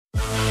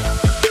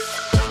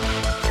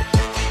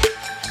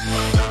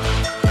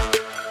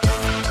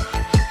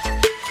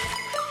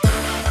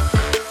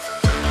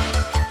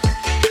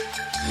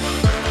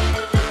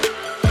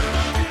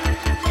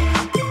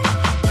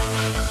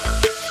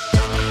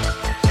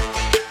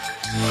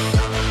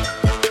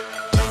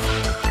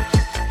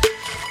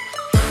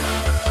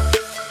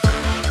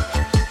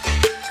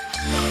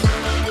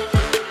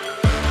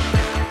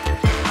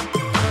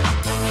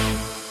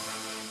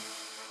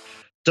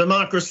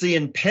Democracy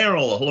in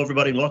peril. Hello,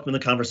 everybody, and welcome to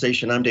the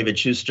conversation. I'm David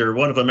Schuster.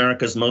 One of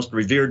America's most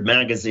revered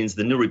magazines,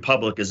 The New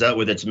Republic, is out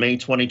with its May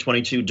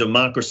 2022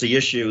 democracy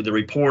issue. The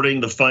reporting,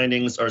 the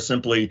findings are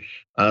simply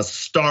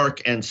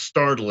stark and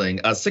startling.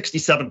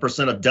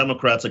 67% of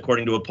Democrats,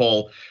 according to a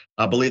poll,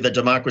 believe that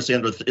democracy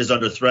is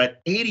under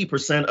threat.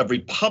 80% of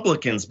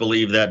Republicans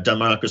believe that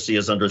democracy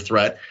is under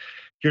threat.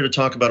 Here to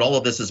talk about all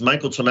of this is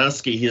Michael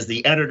Tomasky. He is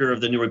the editor of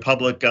The New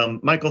Republic.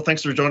 Michael,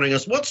 thanks for joining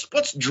us.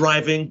 What's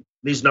driving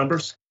these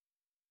numbers?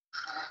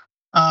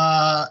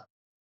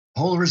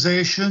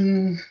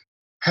 Polarization,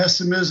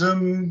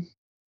 pessimism,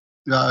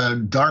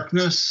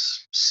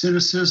 darkness,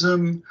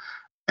 cynicism,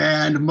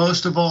 and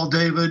most of all,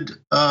 David,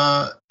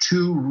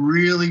 two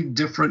really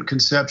different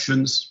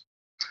conceptions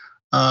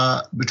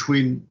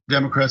between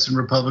Democrats and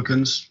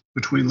Republicans,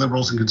 between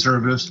liberals and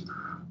conservatives,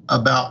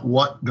 about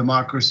what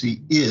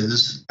democracy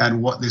is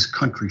and what this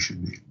country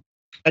should be.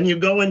 And you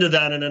go into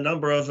that in a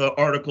number of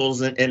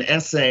articles and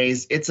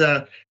essays. It's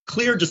a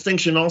clear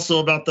distinction also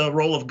about the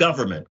role of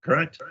government,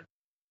 correct?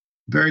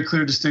 Very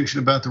clear distinction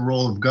about the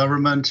role of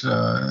government,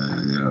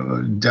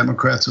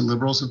 Democrats and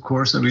liberals, of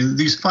course. I mean,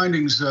 these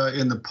findings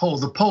in the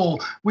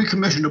poll, we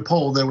commissioned a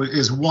poll that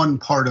is one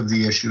part of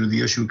the issue.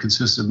 The issue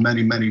consists of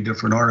many, many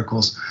different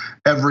articles.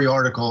 Every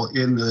article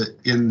in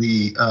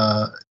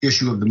the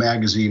issue of the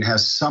magazine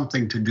has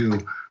something to do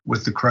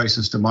with the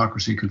crisis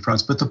democracy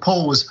confronts. But the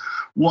poll was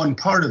one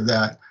part of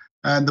that.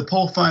 And the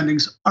poll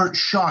findings aren't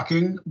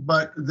shocking,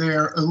 but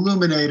they're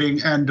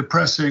illuminating and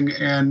depressing,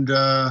 and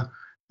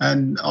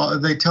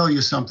they tell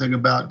you something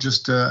about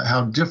just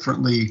how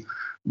differently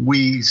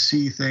we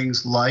see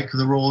things like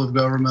the role of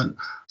government,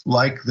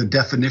 like the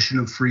definition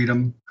of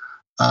freedom,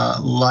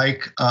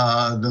 like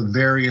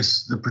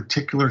the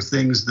particular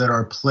things that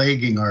are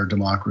plaguing our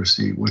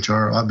democracy, which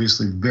are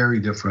obviously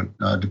very different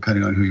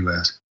depending on who you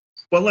ask.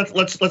 Well,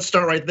 let's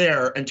start right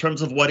there in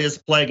terms of what is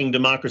plaguing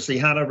democracy.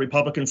 How do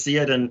Republicans see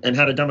it, and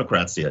how do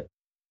Democrats see it?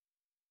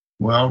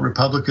 Well,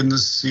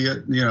 Republicans see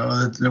it.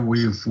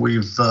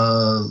 We've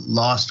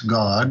lost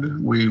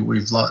God.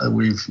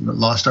 We've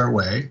lost our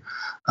way,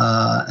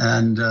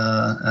 and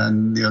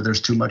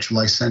there's too much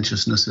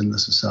licentiousness in the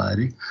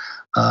society.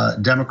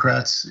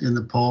 Democrats in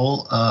the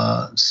poll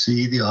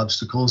see the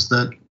obstacles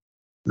that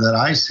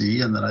I see,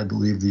 and that I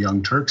believe the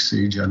Young Turks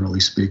see, generally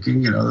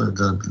speaking.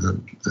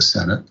 The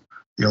Senate,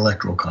 the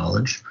Electoral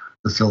College,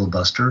 the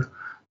filibuster,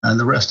 and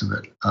the rest of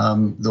it.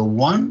 The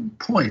one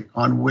point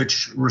on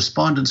which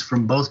respondents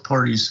from both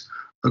parties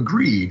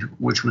agreed,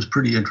 which was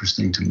pretty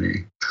interesting to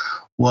me,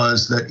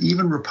 was that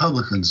even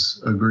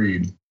Republicans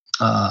agreed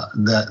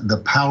that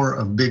the power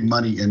of big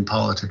money in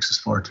politics is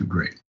far too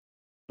great.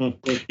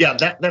 Yeah,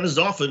 that has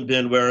often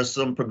been where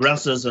some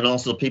progressives and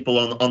also people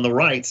on the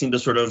right seem to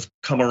sort of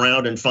come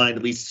around and find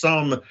at least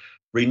some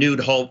renewed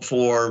hope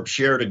for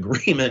shared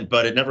agreement,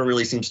 but it never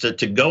really seems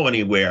to go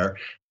anywhere.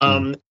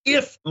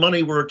 If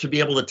money were to be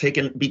able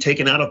to be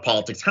taken out of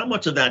politics, how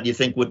much of that do you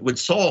think would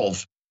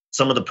solve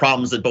some of the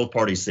problems that both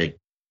parties see?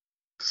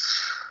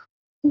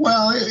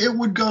 Well, it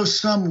would go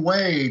some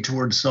way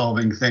towards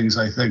solving things,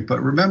 I think.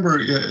 But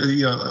remember,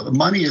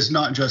 money is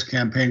not just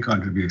campaign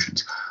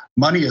contributions.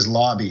 Money is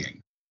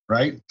lobbying,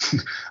 right?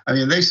 I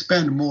mean, they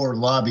spend more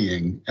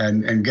lobbying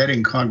and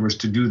getting Congress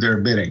to do their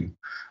bidding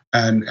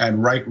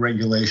and write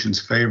regulations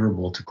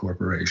favorable to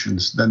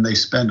corporations than they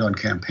spend on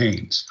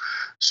campaigns.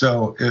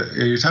 So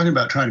you're talking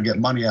about trying to get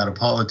money out of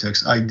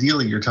politics.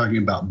 Ideally, you're talking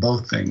about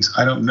both things.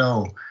 I don't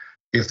know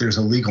if there's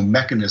a legal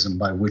mechanism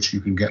by which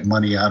you can get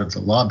money out of the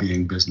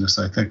lobbying business.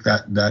 I think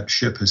that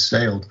ship has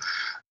sailed.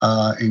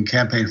 In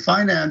campaign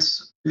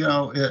finance,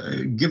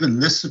 given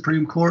this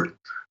Supreme Court,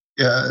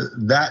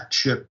 that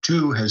ship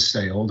too has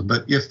sailed.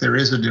 But if there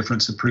is a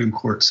different Supreme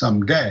Court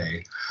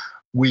someday,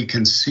 we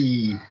can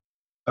see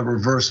a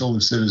reversal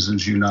of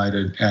Citizens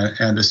United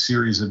and a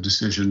series of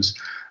decisions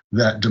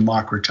that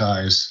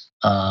democratize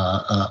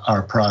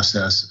our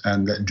process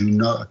and that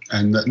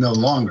no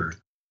longer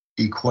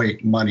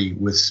equate money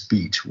with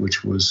speech,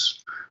 which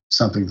was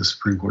something the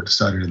Supreme Court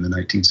decided in the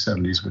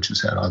 1970s, which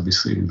has had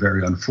obviously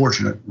very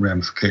unfortunate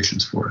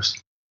ramifications for us.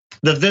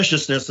 The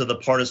viciousness of the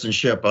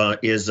partisanship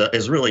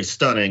is really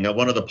stunning.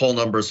 One of the poll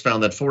numbers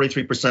found that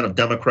 43% of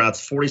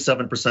Democrats,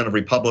 47% of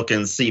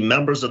Republicans see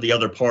members of the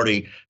other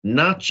party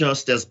not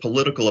just as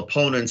political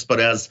opponents,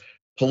 but as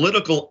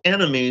political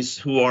enemies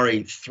who are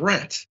a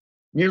threat.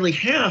 Nearly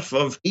half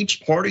of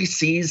each party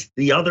sees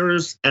the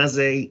others as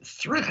a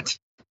threat.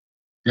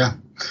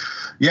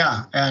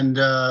 Yeah, and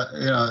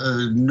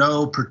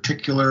no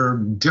particular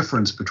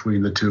difference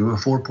between the two, a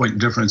 4-point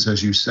difference,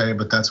 as you say,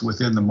 but that's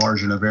within the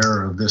margin of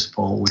error of this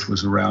poll, which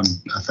was around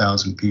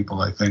 1,000 people,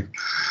 I think.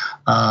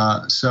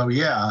 That's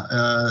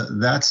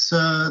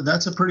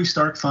a pretty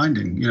stark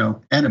finding.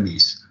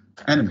 Enemies,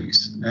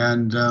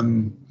 and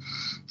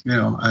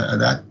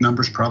that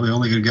number's probably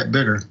only going to get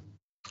bigger.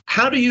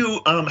 How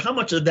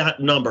much of that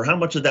number, how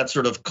much of that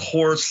sort of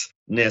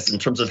coarseness in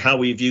terms of how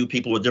we view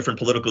people with different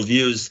political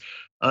views,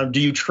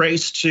 do you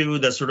trace to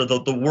the sort of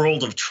the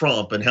world of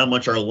Trump and how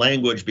much our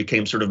language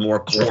became sort of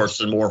more coarse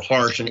and more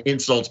harsh and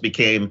insults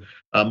became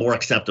more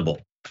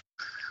acceptable?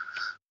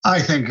 I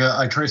think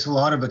I trace a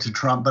lot of it to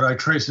Trump, but I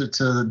trace it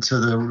to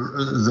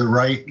the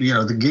right,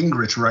 the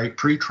Gingrich right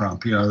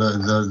pre-Trump.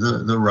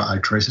 I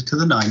trace it to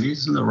the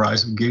 90s and the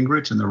rise of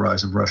Gingrich and the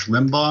rise of Rush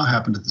Limbaugh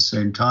happened at the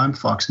same time.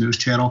 Fox News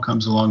Channel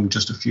comes along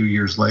just a few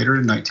years later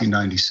in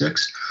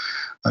 1996,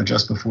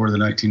 just before the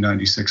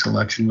 1996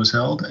 election was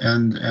held,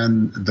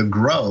 and the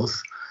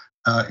growth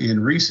in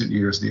recent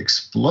years, the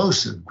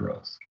explosive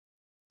growth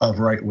of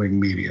right-wing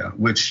media,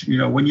 which,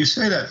 when you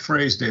say that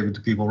phrase, David,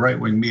 to people,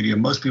 right-wing media,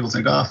 most people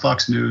think,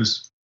 Fox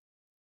News,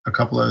 a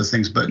couple other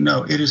things, but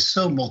no, it is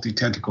so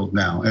multi-tentacled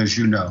now, as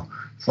you know.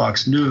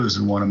 Fox News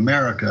and One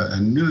America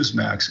and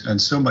Newsmax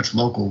and so much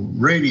local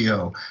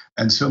radio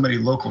and so many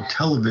local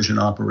television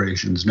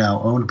operations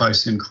now owned by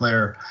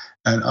Sinclair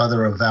and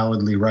other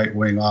avowedly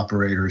right-wing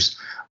operators.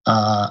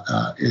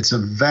 It's a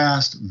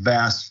vast,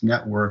 vast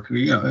network.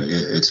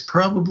 It's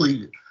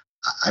probably,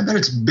 I bet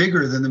it's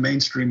bigger than the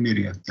mainstream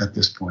media at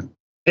this point.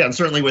 Yeah, and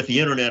certainly with the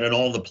internet and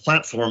all the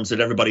platforms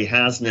that everybody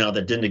has now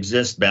that didn't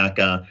exist back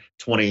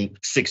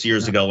 26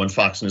 years ago when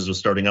Fox News was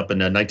starting up in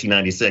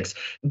 1996.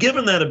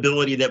 Given that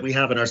ability that we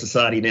have in our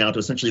society now to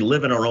essentially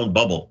live in our own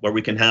bubble, where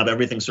we can have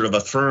everything sort of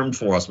affirmed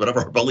for us,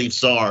 whatever our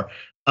beliefs are,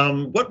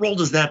 what role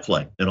does that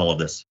play in all of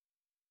this?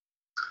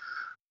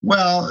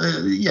 Well,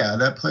 yeah,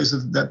 that plays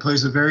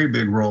a very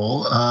big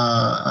role.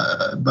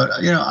 But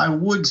I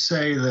would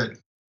say that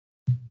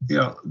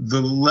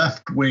the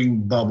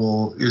left-wing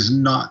bubble is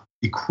not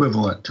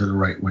equivalent to the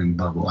right-wing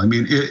bubble. I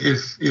mean,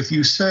 if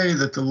you say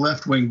that the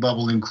left-wing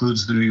bubble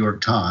includes the New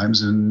York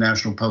Times and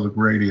National Public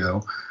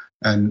Radio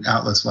and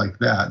outlets like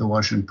that, the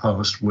Washington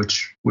Post,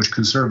 which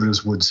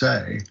conservatives would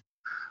say,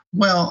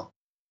 well,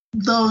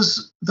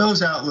 those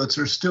outlets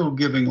are still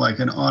giving like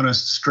an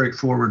honest,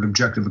 straightforward,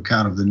 objective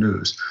account of the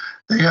news.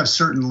 They have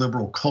certain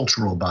liberal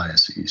cultural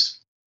biases.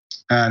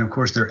 And of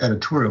course, their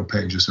editorial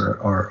pages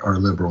are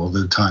liberal,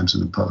 the Times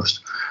and the Post.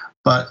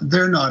 But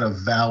they're not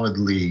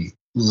avowedly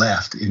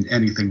left in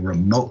anything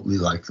remotely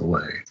like the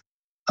way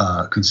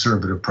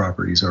conservative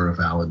properties are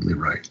avowedly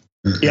right.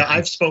 Yeah,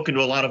 I've spoken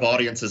to a lot of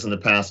audiences in the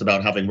past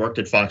about having worked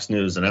at Fox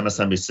News and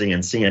MSNBC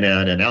and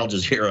CNN and Al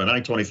Jazeera and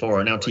I-24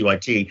 and now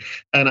TYT.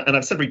 And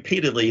I've said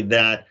repeatedly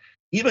that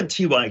even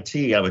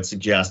TYT, I would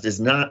suggest, is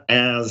not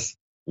as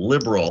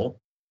liberal,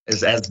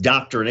 as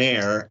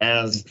doctrinaire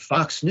as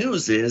Fox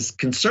News is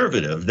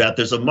conservative, that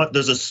there's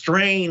a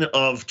strain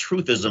of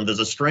truthism, there's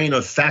a strain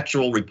of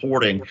factual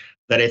reporting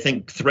that I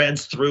think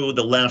threads through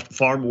the left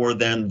far more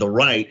than the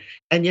right.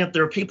 And yet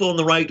there are people on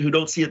the right who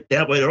don't see it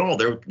that way at all.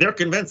 They're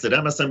convinced that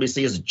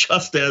MSNBC is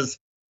just as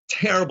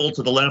terrible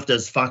to the left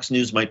as Fox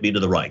News might be to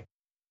the right.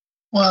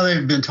 Well,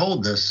 they've been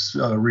told this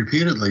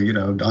repeatedly,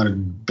 on a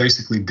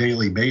basically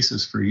daily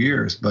basis for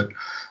years. But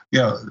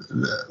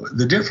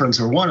the difference,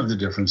 or one of the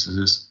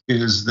differences,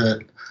 is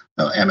that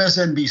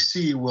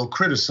MSNBC will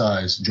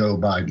criticize Joe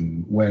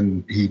Biden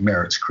when he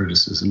merits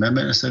criticism.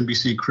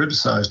 MSNBC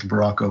criticized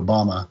Barack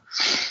Obama,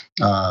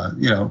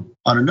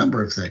 on a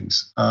number of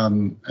things. I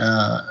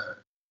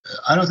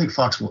don't think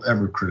Fox will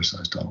ever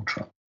criticize Donald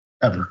Trump,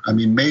 ever. I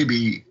mean,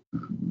 maybe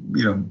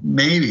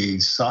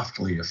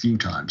softly a few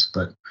times,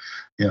 but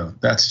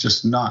that's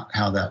just not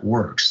how that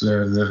works.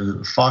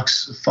 The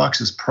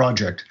Fox's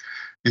project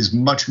is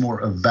much more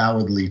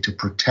avowedly to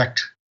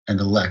protect and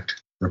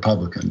elect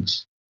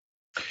Republicans.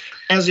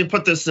 As you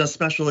put this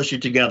special issue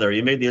together,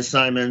 you made the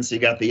assignments, you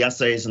got the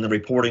essays and the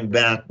reporting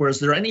back.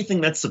 Was there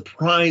anything that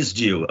surprised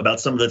you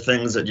about some of the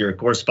things that your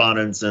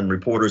correspondents and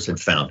reporters had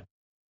found?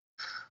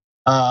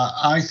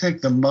 I think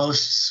the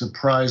most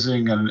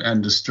surprising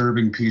and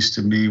disturbing piece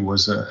to me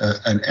was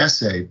an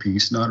essay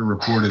piece, not a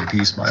reported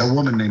piece, by a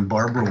woman named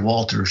Barbara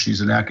Walter. She's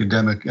an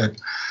academic at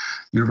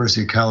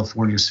University of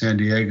California, San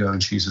Diego,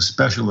 and she's a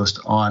specialist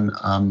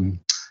on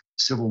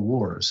civil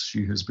wars.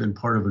 She has been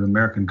part of an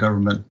American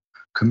government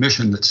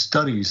commission that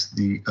studies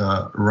the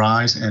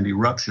rise and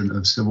eruption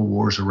of civil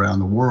wars around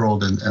the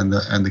world and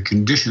the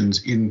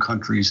conditions in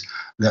countries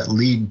that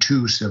lead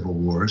to civil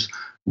wars,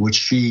 which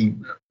she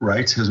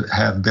writes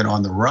have been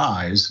on the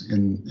rise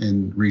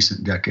in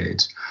recent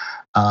decades.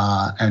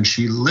 And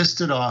she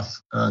listed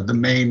off the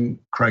main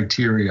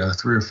criteria,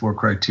 3 or 4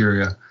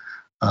 criteria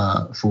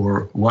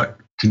for what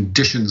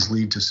conditions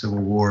lead to civil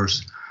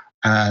wars,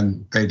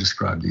 and they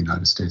describe the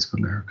United States of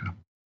America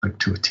like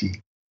to a T.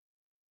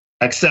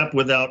 Except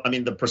without,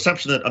 the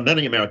perception that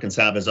many Americans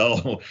have is,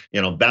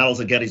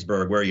 battles at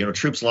Gettysburg, where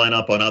troops line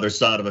up on either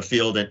side of a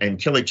field and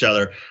kill each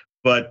other.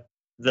 But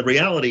the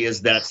reality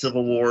is that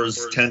civil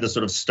wars tend to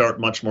sort of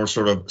start much more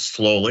sort of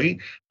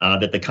slowly.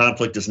 That the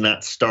conflict does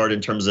not start in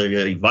terms of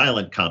a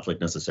violent conflict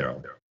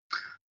necessarily.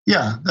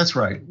 Yeah, that's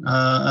right.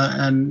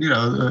 And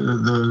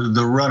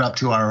the run up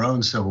to our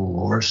own Civil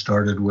War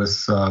started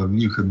with,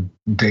 you could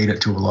date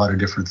it to a lot of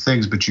different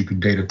things, but you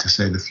could date it to,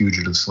 say, the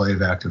Fugitive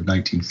Slave Act of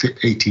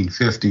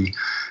 1850,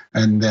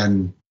 and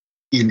then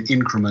in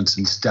increments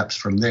and steps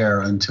from there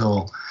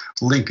until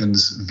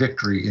Lincoln's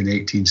victory in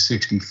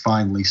 1860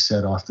 finally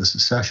set off the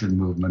secession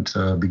movement,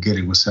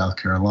 beginning with South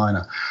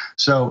Carolina.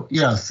 So,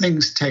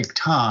 things take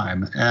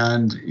time,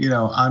 and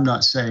I'm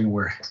not saying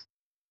we're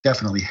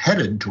definitely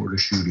headed toward a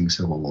shooting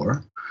civil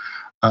war,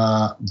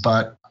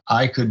 But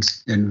I could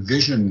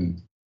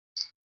envision,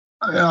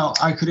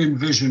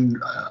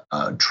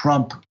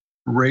 Trump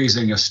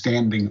raising a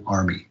standing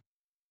army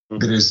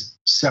that is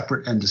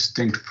separate and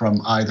distinct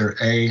from either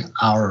A,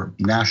 our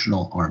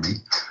national army,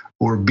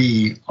 or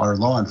B, our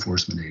law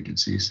enforcement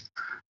agencies.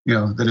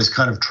 That is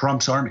kind of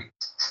Trump's army,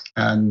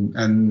 and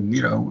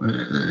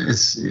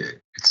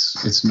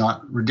it's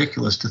not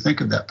ridiculous to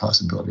think of that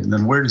possibility. And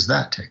then where does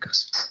that take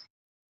us?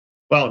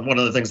 Well, one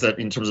of the things that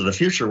in terms of the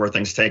future where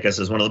things take us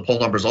is one of the poll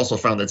numbers also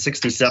found that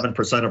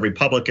 67% of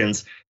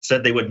Republicans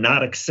said they would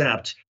not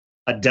accept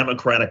a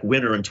Democratic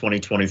winner in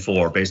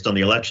 2024 based on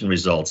the election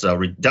results.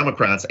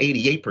 Democrats,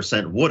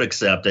 88% would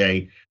accept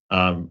a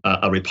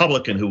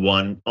Republican who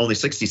won. Only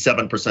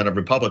 67% of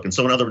Republicans.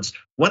 So in other words,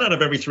 1 out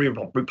of every 3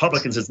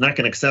 Republicans is not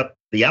going to accept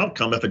the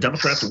outcome if a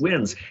Democrat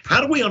wins.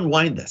 How do we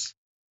unwind this?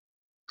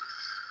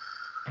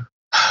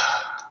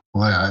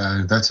 Boy,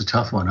 that's a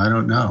tough one. I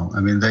don't know. I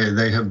mean,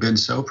 they have been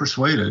so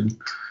persuaded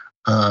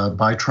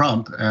by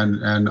Trump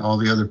and all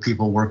the other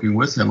people working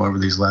with him over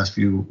these last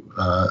few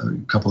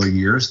couple of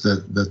years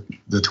that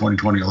the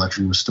 2020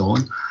 election was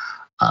stolen.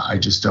 I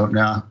just don't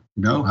now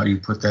know how you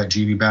put that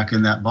genie back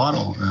in that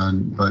bottle.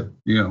 But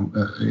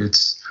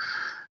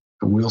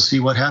we'll see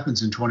what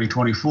happens in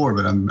 2024.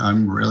 But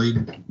I'm really,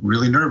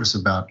 really nervous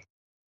about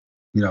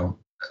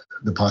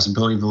the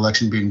possibility of the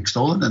election being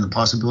stolen and the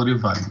possibility of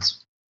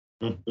violence.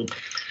 Mm-hmm.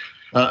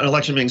 An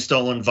election being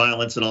stolen,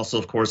 violence, and also,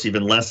 of course,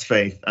 even less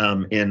faith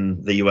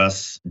in the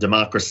U.S.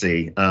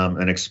 democracy,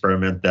 an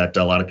experiment that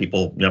a lot of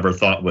people never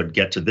thought would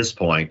get to this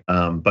point.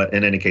 But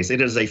in any case,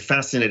 it is a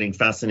fascinating,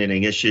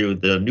 fascinating issue.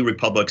 The New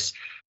Republic's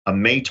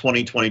May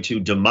 2022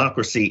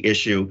 democracy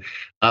issue.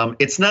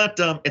 It's not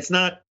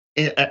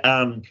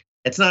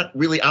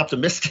really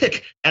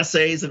optimistic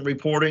essays and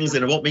reportings,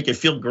 and it won't make you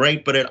feel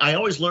great. But I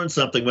always learn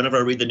something whenever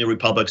I read the New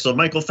Republic. So,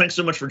 Michael, thanks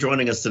so much for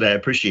joining us today. I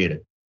appreciate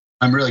it.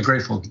 I'm really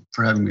grateful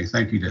for having me.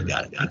 Thank you, David.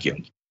 Got it. Thank you.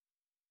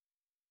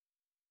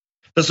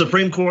 The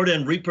Supreme Court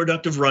and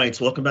reproductive rights.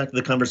 Welcome back to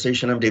the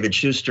conversation. I'm David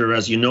Schuster.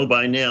 As you know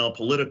by now,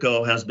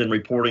 Politico has been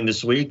reporting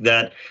this week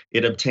that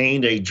it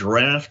obtained a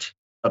draft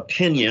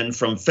opinion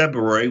from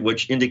February,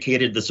 which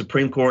indicated the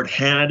Supreme Court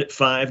had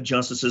 5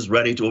 justices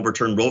ready to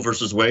overturn Roe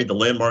versus Wade, the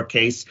landmark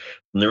case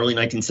from the early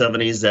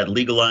 1970s that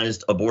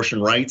legalized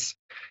abortion rights.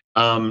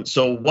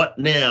 So what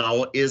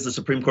now? Is the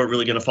Supreme Court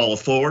really going to follow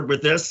forward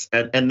with this?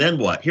 And then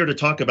what? Here to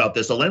talk about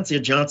this,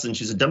 Alencia Johnson.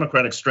 She's a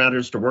Democratic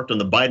strategist who worked on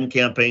the Biden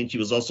campaign. She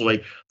was also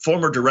a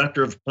former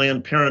director of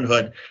Planned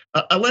Parenthood.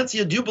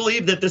 Alencia, do you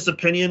believe that this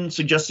opinion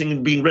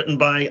suggesting being written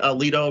by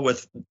Alito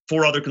with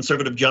 4 other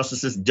conservative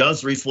justices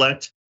does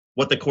reflect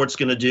what the court's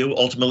going to do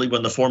ultimately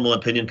when the formal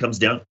opinion comes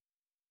down?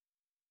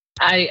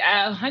 I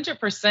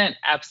 100%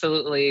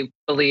 absolutely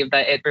believe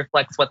that it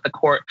reflects what the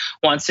court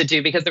wants to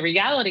do, because the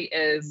reality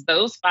is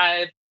those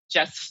 5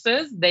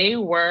 justices, they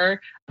were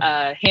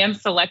hand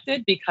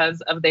selected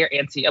because of their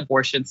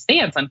anti-abortion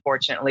stance,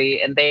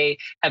 unfortunately, and they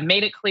have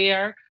made it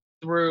clear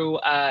through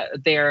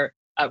their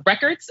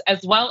records,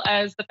 as well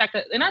as the fact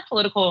that in our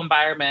political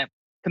environment,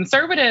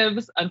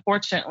 conservatives,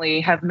 unfortunately,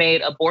 have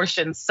made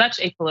abortion such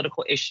a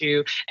political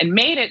issue and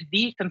made it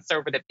the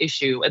conservative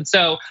issue. And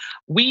so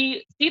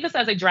we see this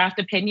as a draft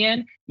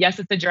opinion. Yes,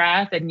 it's a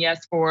draft. And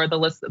yes, for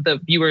the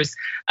viewers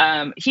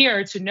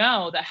here to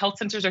know that health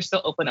centers are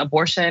still open,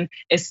 abortion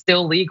is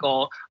still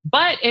legal.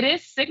 But it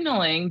is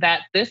signaling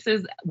that this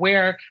is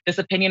where this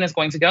opinion is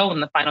going to go when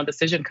the final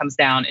decision comes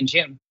down in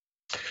June.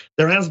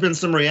 There has been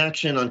some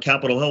reaction on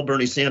Capitol Hill.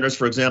 Bernie Sanders,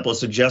 for example, has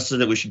suggested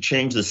that we should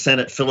change the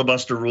Senate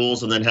filibuster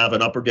rules and then have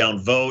an up or down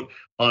vote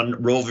on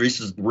Roe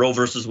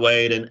versus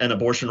Wade and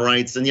abortion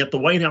rights. And yet the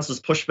White House has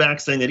pushed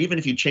back, saying that even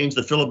if you change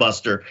the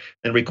filibuster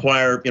and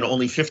require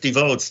only 50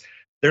 votes,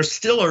 there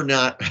still are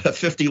not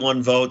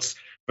 51 votes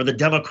for the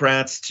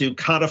Democrats to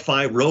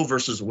codify Roe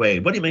versus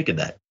Wade. What do you make of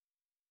that?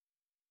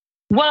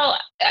 Well,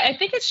 I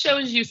think it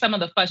shows you some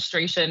of the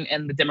frustration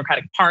in the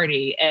Democratic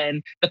Party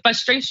and the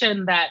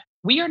frustration that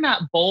we are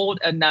not bold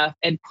enough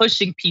in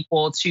pushing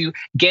people to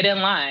get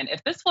in line.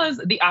 If this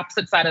was the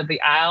opposite side of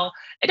the aisle,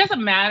 it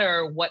doesn't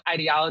matter what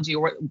ideology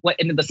or what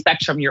end of the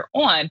spectrum you're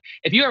on.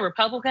 If you're a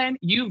Republican,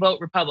 you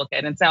vote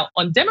Republican. And so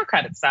on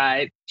Democratic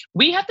side,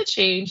 we have to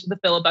change the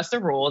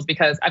filibuster rules,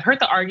 because I've heard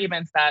the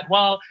arguments that,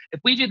 well,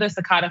 if we do this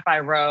to codify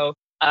Roe,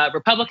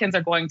 Republicans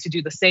are going to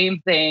do the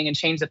same thing and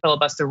change the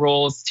filibuster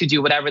rules to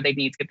do whatever they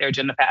need to get their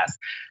agenda passed.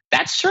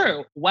 That's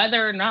true,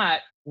 whether or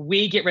not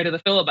we get rid of the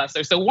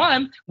filibuster. So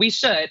 1, we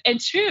should. And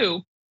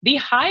 2, the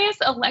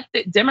highest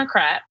elected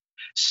Democrat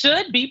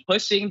should be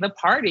pushing the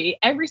party,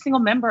 every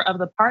single member of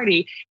the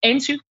party,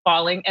 into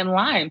falling in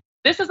line.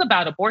 This is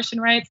about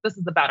abortion rights. This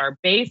is about our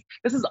base.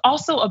 This is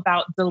also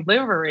about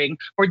delivering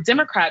for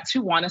Democrats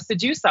who want us to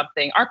do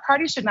something. Our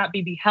party should not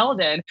be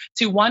beholden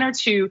to 1 or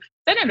 2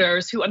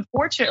 senators who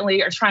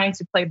unfortunately are trying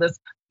to play this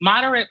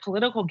moderate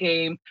political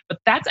game, but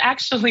that's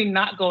actually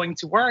not going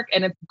to work.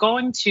 And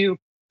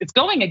it's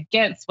going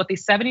against what the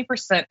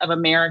 70% of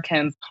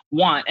Americans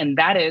want, and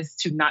that is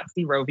to not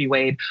see Roe v.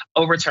 Wade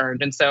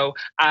overturned. And so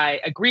I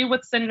agree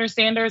with Senator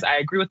Sanders. I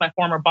agree with my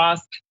former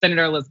boss,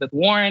 Senator Elizabeth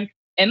Warren.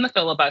 in the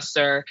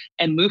filibuster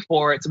and move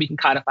forward so we can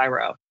codify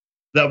Roe.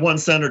 That one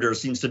senator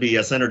seems to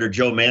be Senator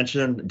Joe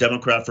Manchin,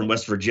 Democrat from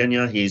West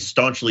Virginia. He's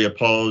staunchly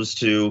opposed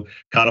to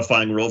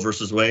codifying Roe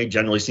versus Wade,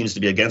 generally seems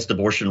to be against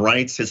abortion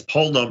rights. His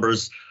poll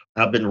numbers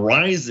have been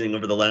rising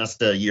over the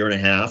last year and a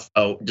half,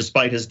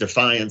 despite his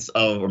defiance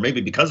of, or maybe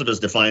because of his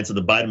defiance of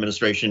the Biden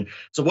administration.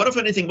 So what, if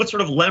anything, what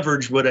sort of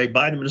leverage would a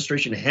Biden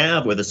administration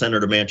have with a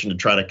Senator Manchin to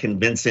try to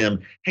convince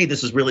him, hey,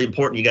 this is really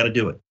important, you got to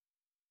do it?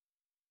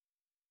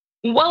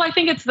 Well, I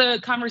think it's the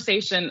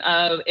conversation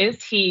of,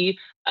 is he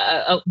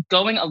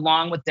going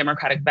along with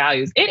Democratic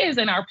values? It is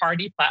in our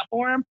party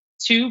platform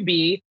to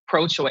be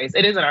pro-choice.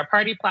 It is in our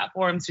party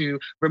platform to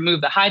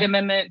remove the Hyde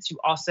Amendment, to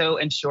also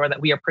ensure that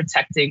we are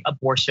protecting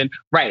abortion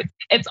rights.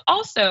 It's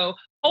also,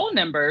 poll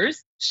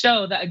numbers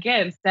show that,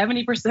 again,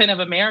 70% of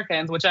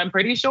Americans, which I'm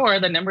pretty sure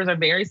the numbers are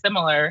very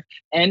similar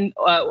in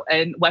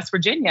West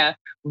Virginia,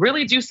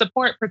 really do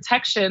support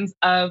protections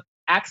of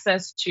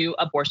access to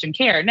abortion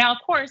care. Now, of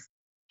course,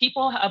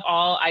 people of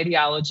all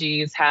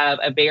ideologies have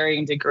a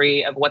varying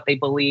degree of what they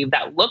believe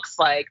that looks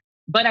like,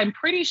 but I'm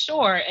pretty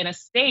sure in a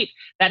state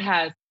that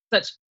has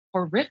such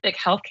horrific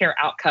healthcare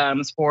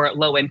outcomes for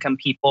low-income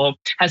people,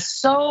 has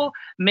so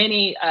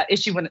many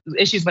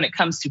issues when it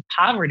comes to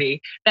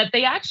poverty, that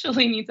they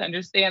actually need to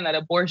understand that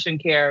abortion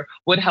care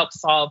would help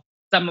solve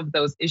some of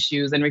those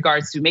issues in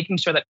regards to making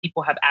sure that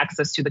people have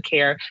access to the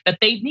care that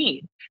they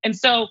need. And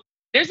so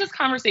there's this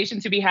conversation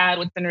to be had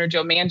with Senator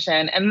Joe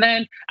Manchin. And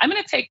then I'm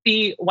going to take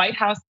the White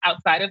House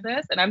outside of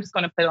this, and I'm just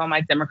going to put on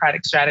my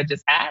Democratic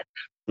strategist hat.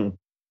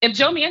 If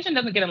Joe Manchin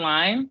doesn't get in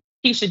line,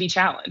 he should be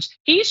challenged.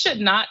 He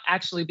should not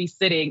actually be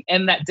sitting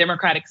in that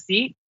Democratic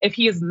seat if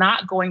he is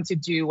not going to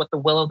do what the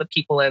will of the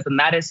people is, and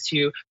that is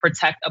to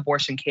protect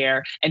abortion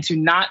care and to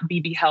not be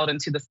beholden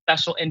to the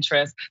special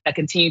interests that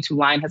continue to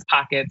line his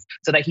pockets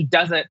so that he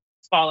doesn't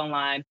fall in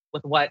line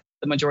with what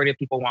the majority of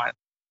people want.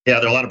 Yeah,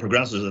 there are a lot of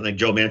progressives. I think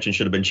Joe Manchin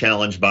should have been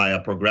challenged by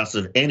a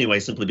progressive anyway,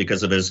 simply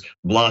because of his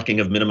blocking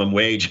of minimum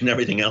wage and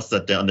everything else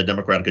that on the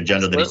Democratic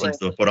agenda that he seems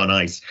to have put on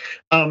ice.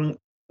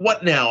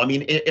 What now? I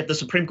mean, if the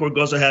Supreme Court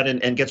goes ahead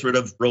and gets rid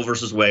of Roe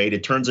versus Wade,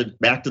 it turns it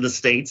back to the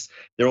states.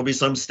 There will be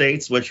some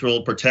states which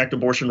will protect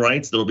abortion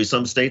rights. There will be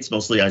some states,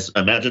 mostly I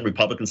imagine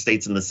Republican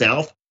states in the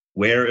South,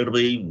 where it'll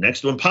be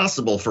next to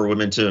impossible for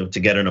women to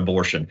get an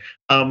abortion.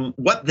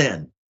 What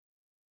then?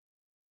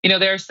 You know,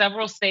 there are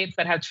several states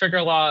that have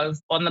trigger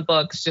laws on the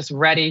books just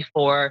ready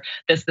for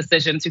this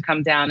decision to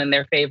come down in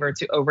their favor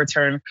to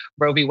overturn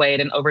Roe v. Wade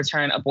and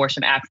overturn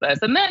abortion access.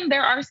 And then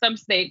there are some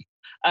states,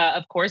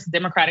 of course,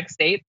 Democratic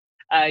states.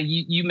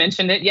 You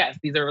mentioned it. Yes,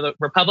 these are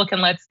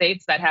Republican-led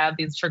states that have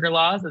these trigger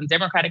laws, and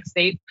Democratic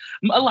states,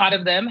 a lot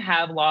of them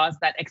have laws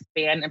that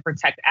expand and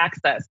protect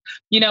access.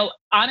 You know,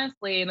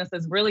 honestly, and this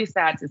is really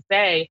sad to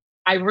say,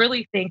 I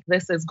really think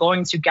this is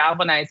going to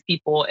galvanize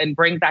people and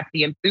bring back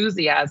the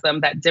enthusiasm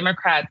that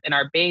Democrats in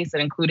our base,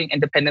 and including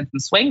independents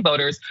and swing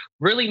voters,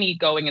 really need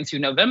going into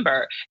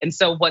November. And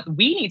so what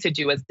we need to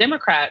do as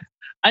Democrats,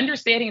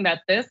 understanding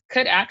that this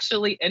could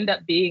actually end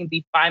up being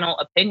the final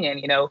opinion.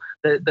 You know,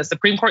 the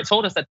Supreme Court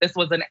told us that this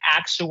was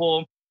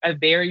a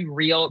very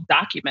real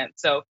document.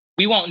 So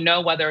we won't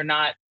know whether or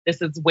not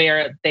this is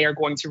where they are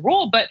going to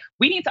rule, but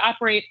we need to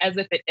operate as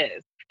if it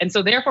is. And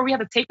so therefore we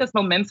have to take this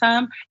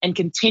momentum and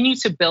continue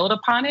to build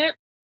upon it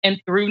and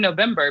through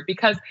November,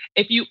 because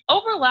if you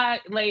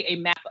overlay a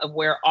map of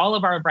where all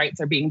of our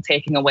rights are being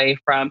taken away,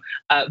 from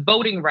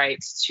voting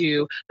rights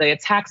to the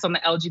attacks on the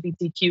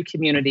LGBTQ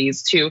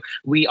communities, to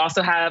we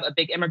also have a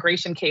big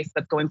immigration case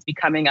that's going to be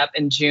coming up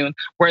in June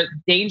where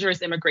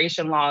dangerous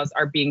immigration laws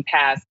are being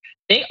passed.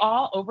 They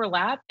all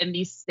overlap in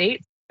these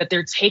states that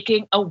they're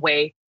taking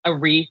away a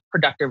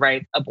reproductive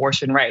rights,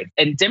 abortion rights.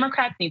 And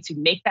Democrats need to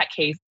make that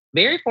case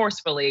very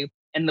forcefully,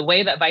 in the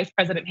way that Vice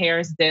President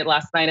Harris did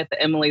last night at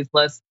the Emily's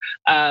List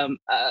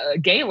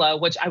gala,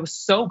 which I was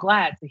so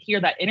glad to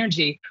hear that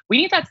energy. We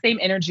need that same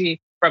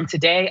energy from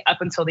today up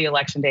until the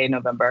election day in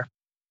November.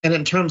 And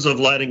in terms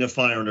of lighting a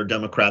fire under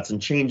Democrats and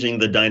changing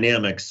the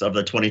dynamics of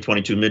the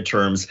 2022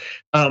 midterms,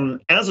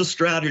 as a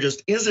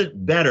strategist, is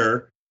it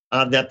better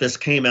that this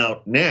came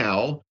out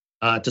now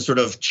to sort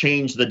of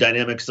change the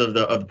dynamics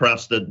of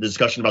perhaps the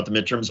discussion about the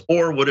midterms,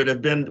 or would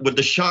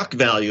the shock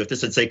value, if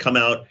this had, say, come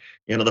out,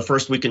 the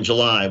first week in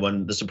July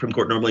when the Supreme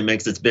Court normally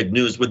makes its big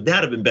news, would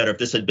that have been better if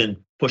this had been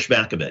pushed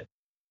back a bit?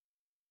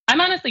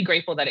 I'm honestly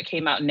grateful that it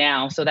came out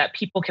now so that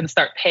people can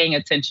start paying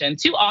attention.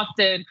 Too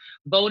often,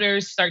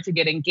 voters start to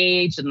get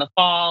engaged in the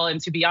fall. And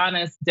to be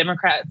honest,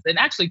 Democrats and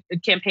actually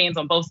campaigns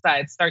on both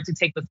sides start to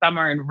take the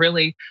summer and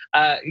really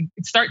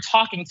start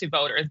talking to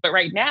voters. But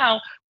right now,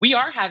 we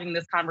are having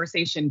this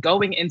conversation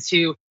going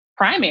into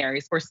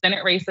primaries for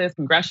Senate races,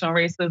 congressional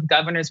races,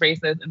 governor's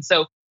races. And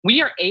so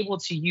we are able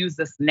to use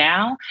this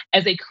now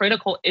as a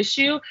critical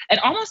issue and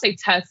almost a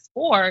test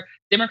for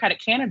Democratic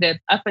candidates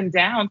up and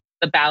down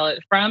the ballot,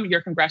 from your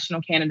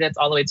congressional candidates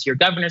all the way to your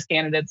governor's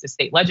candidates, to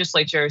state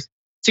legislatures,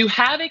 to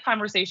have a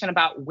conversation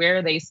about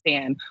where they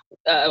stand.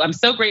 I'm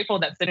so grateful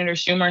that Senator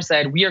Schumer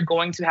said we are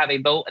going to have a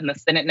vote in the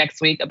Senate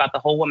next week about the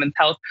Whole Woman's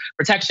Health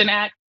Protection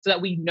Act so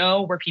that we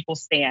know where people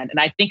stand.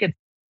 And I think it's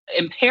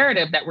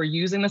imperative that we're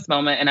using this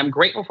moment, and I'm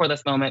grateful for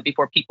this moment,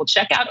 before people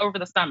check out over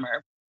the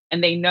summer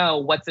and they know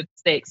what's at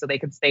stake so they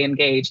can stay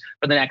engaged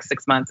for the next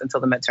 6 months until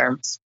the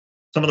midterms.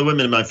 Some of the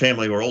women in my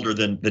family who are older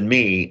than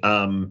me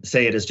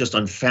say it is just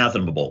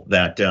unfathomable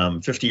that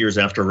 50 years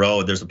after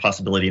Roe, there's a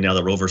possibility now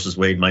that Roe versus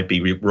Wade might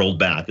be rolled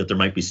back, that there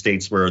might be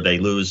states where they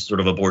lose sort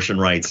of abortion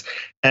rights.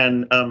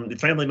 And the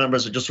family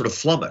members are just sort of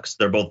flummoxed.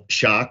 They're both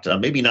shocked,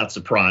 maybe not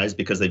surprised,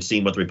 because they've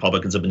seen what the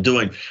Republicans have been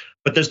doing.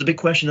 But there's the big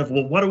question of,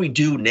 well, what do we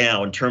do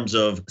now in terms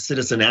of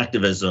citizen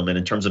activism and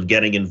in terms of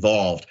getting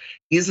involved?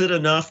 Is it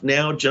enough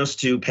now just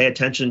to pay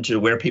attention to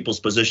where people's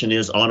position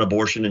is on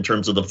abortion in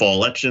terms of the fall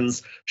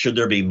elections? Should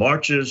there be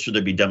marches? Should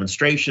there be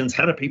demonstrations?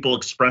 How do people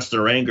express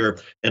their anger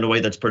in a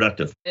way that's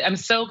productive? I'm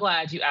so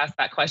glad you asked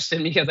that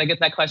question, because I get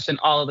that question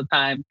all of the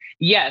time.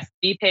 Yes,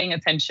 be paying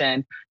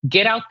attention.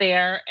 Get out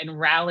there and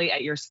rally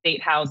at your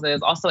state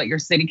houses, also at your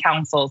city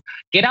councils.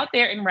 Get out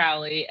there and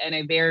rally in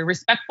a very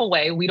respectful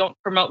way. We don't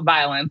promote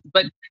violence,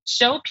 but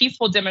show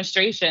peaceful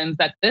demonstrations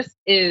that this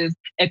is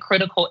a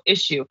critical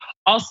issue.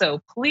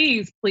 Also,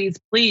 please, please,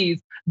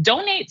 please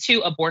donate to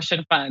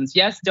abortion funds.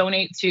 Yes,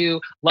 donate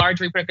to large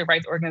reproductive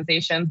rights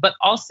organizations, but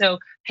also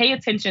pay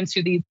attention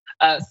to these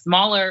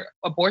smaller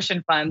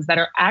abortion funds that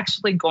are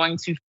actually going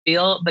to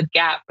fill the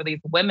gap for these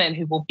women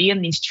who will be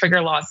in these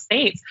trigger law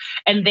states.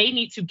 And they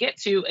need to get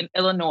to an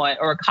Illinois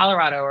or a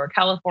Colorado or a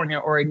California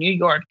or a New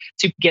York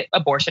to get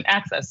abortion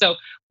access. So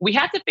we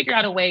have to figure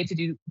out a way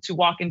to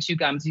walk and chew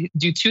gum, to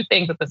do two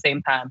things at the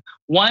same time.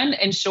 One,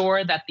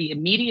 ensure that the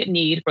immediate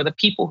need for the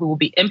people who will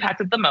be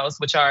impacted the most,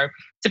 which are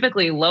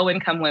typically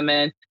low-income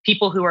women,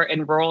 people who are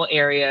in rural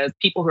areas,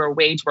 people who are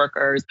wage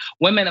workers,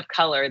 women of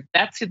color,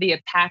 that's who the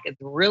attack is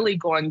really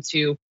going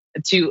to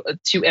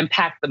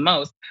impact the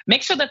most.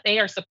 Make sure that they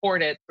are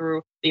supported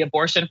through the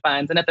abortion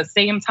funds. And at the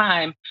same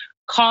time,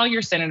 call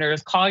your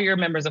senators, call your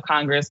members of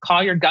Congress,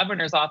 call your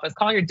governor's office,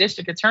 call your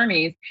district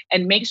attorneys,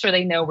 and make sure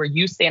they know where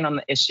you stand on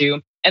the issue.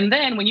 And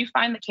then when you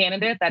find the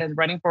candidate that is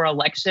running for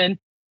election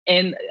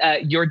in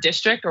your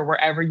district or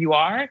wherever you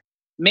are,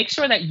 make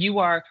sure that you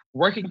are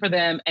working for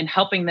them and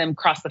helping them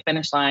cross the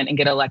finish line and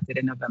get elected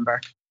in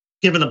November.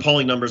 Given the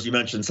polling numbers you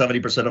mentioned,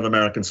 70% of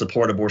Americans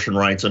support abortion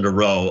rights under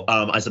Roe.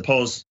 I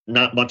suppose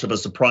not much of a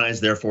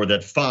surprise, therefore,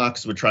 that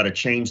Fox would try to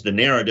change the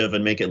narrative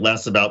and make it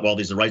less about, well,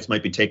 these rights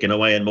might be taken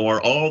away, and more,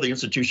 oh, the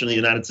institution of the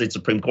United States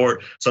Supreme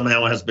Court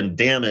somehow has been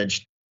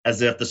damaged,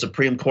 as if the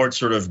Supreme Court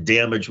sort of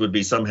damage would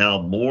be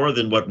somehow more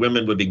than what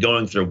women would be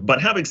going through.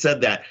 But having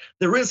said that,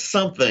 there is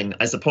something,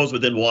 I suppose,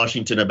 within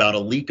Washington about a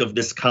leak of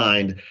this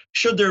kind.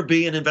 Should there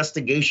be an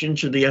investigation?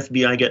 Should the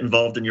FBI get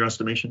involved in your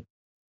estimation?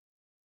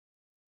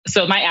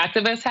 So my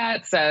activist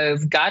hat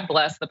says, God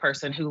bless the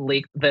person who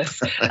leaked this,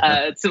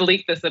 to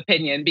leak this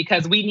opinion,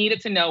 because we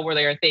needed to know where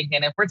they were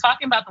thinking. If we're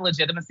talking about the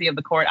legitimacy of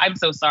the court, I'm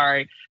so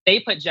sorry. They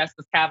put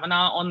Justice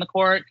Kavanaugh on the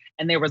court,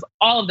 and there was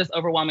all of this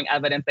overwhelming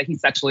evidence that he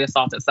sexually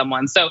assaulted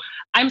someone. So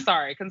I'm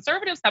sorry,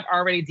 conservatives have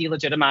already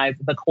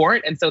delegitimized the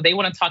court. And so they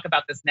want to talk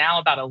about this now,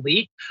 about a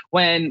leak,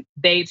 when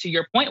they, to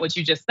your point, what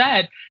you just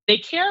said, they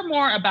care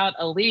more about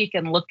a leak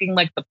and looking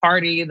like the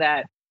party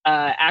that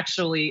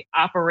actually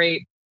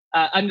operates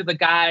under the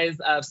guise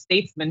of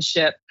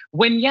statesmanship,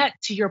 when yet,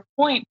 to your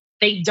point,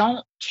 they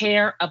don't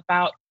care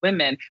about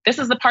women. This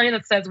is the party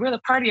that says we're the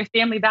party of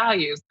family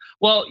values.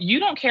 Well, you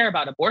don't care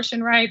about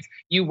abortion rights.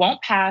 You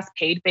won't pass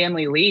paid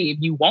family leave.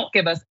 You won't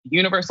give us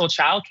universal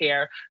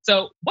childcare.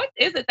 So what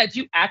is it that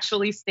you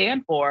actually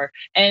stand for?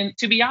 And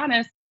to be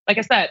honest, like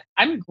I said,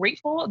 I'm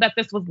grateful that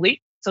this was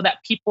leaked so that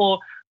people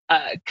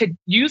could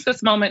use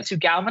this moment to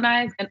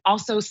galvanize and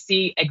also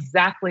see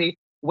exactly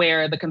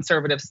where the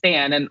conservatives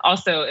stand. And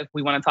also, if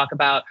we want to talk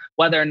about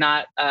whether or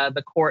not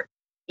the court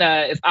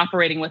is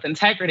operating with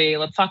integrity,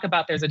 let's talk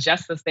about there's a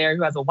justice there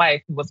who has a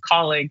wife who was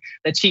calling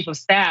the chief of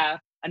staff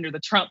under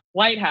the Trump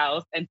White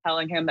House and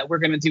telling him that we're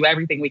going to do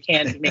everything we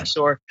can to make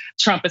sure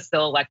Trump is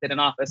still elected in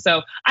office.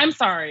 So I'm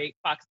sorry,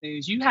 Fox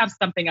News, you have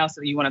something else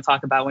that you want to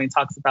talk about when he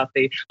talks about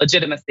the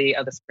legitimacy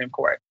of the Supreme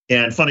Court.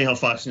 Yeah, and funny how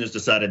Fox News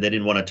decided they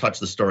didn't want to touch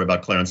the story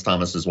about Clarence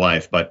Thomas's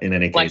wife, but in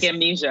any case. Like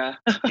amnesia.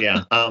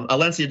 Yeah,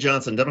 Alencia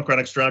Johnson,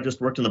 Democratic strategist,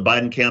 worked in the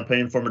Biden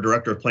campaign, former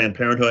director of Planned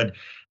Parenthood.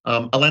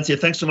 Alencia,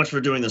 thanks so much for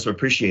doing this, we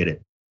appreciate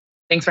it.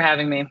 Thanks for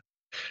having me.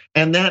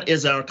 And that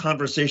is our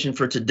conversation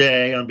for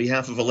today. On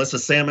behalf of Alyssa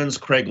Salmons,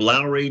 Craig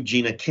Lowry,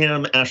 Gina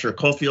Kim, Asher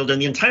Cofield,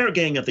 and the entire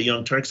gang at the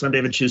Young Turks, I'm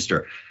David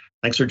Schuster.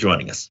 Thanks for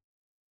joining us.